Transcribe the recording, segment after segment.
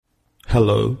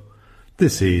Hello,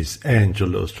 this is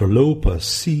Angelo Stralopa,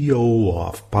 CEO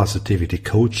of Positivity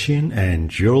Coaching,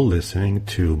 and you're listening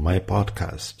to my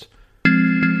podcast.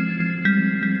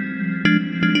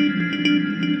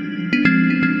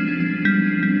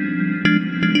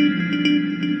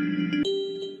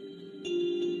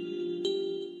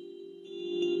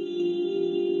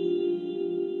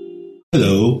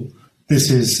 Hello, this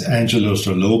is Angelo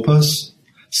Stralopa,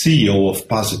 CEO of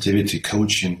Positivity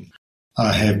Coaching.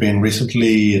 I have been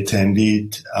recently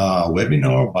attended a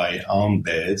webinar by Ann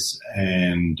Betz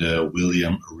and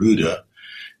William Arruda.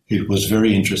 It was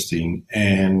very interesting,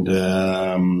 and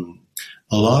a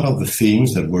lot of the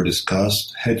themes that were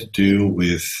discussed had to do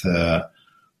with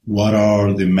what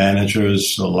are the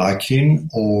managers lacking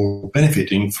or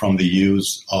benefiting from the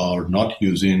use or not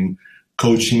using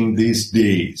coaching these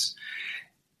days.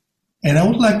 And I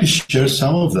would like to share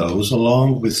some of those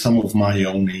along with some of my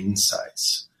own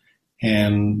insights.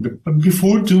 And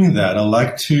before doing that, I'd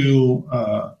like to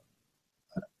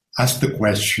ask the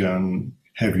question,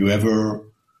 have you ever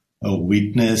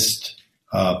witnessed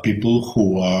people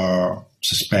who are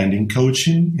suspending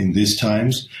coaching in these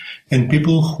times and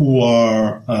people who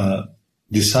are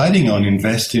deciding on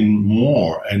investing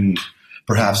more and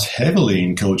perhaps heavily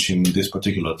in coaching this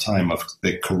particular time of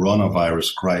the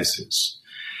coronavirus crisis?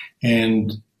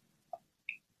 And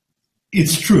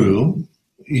it's true.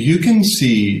 You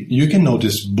can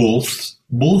notice both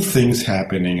things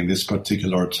happening in this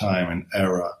particular time and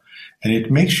era. And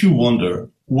it makes you wonder,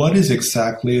 what is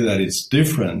exactly that is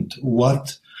different?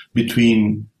 What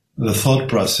between the thought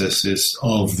processes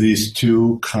of these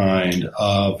two kind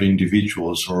of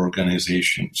individuals or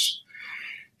organizations?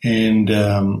 And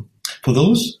for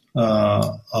those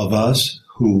of us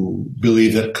who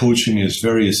believe that coaching is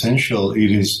very essential,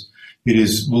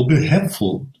 will be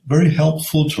helpful, very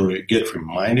helpful to get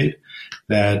reminded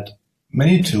that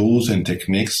many tools and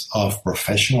techniques of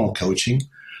professional coaching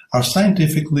are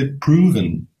scientifically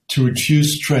proven to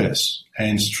reduce stress,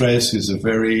 and stress is a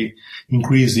very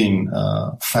increasing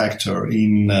factor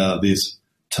in these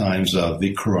times of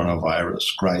the coronavirus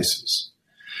crisis.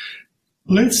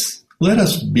 Let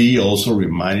us be also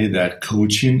reminded that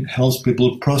coaching helps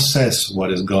people process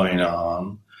what is going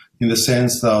on, in the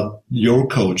sense that your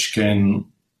coach can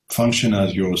function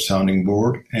as your sounding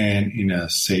board, and in a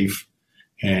safe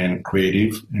and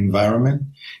creative environment,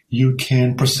 you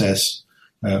can process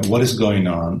what is going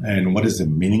on and what is the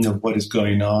meaning of what is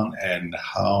going on and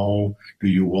how do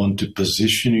you want to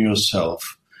position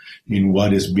yourself in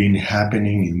what is been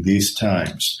happening in these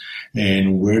times,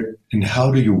 and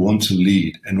how do you want to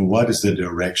lead, and what is the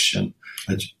direction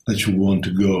that you want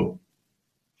to go.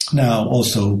 Now,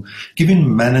 also,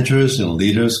 giving managers and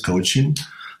leaders coaching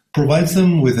provides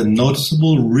them with a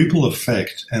noticeable ripple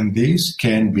effect, and this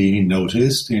can be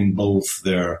noticed in both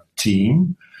their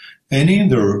team and in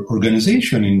their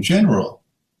organization in general.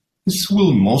 This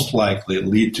will most likely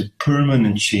lead to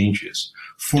permanent changes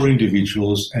for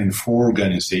individuals and for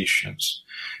organizations.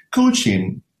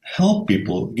 Coaching helps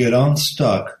people get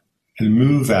unstuck and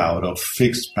move out of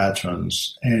fixed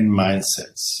patterns and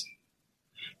mindsets.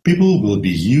 People will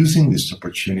be using this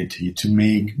opportunity to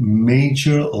make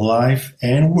major life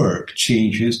and work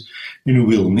changes and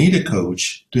will need a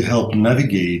coach to help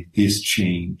navigate this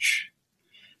change.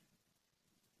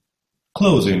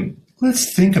 Closing,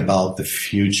 let's think about the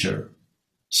future.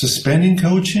 Suspending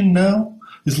coaching now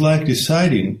is like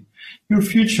deciding your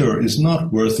future is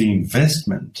not worth the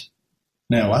investment.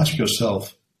 Now ask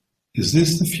yourself, is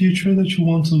this the future that you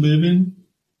want to live in?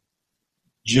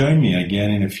 Join me again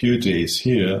in a few days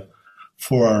here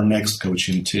for our next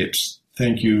coaching tips.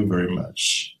 Thank you very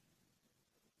much.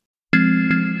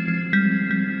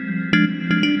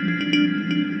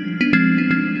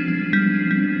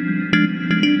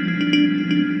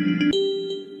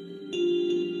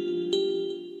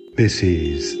 This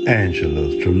is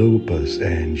Angelo Stralopa,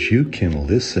 and you can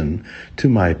listen to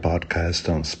my podcast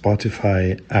on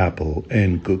Spotify, Apple,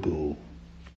 and Google.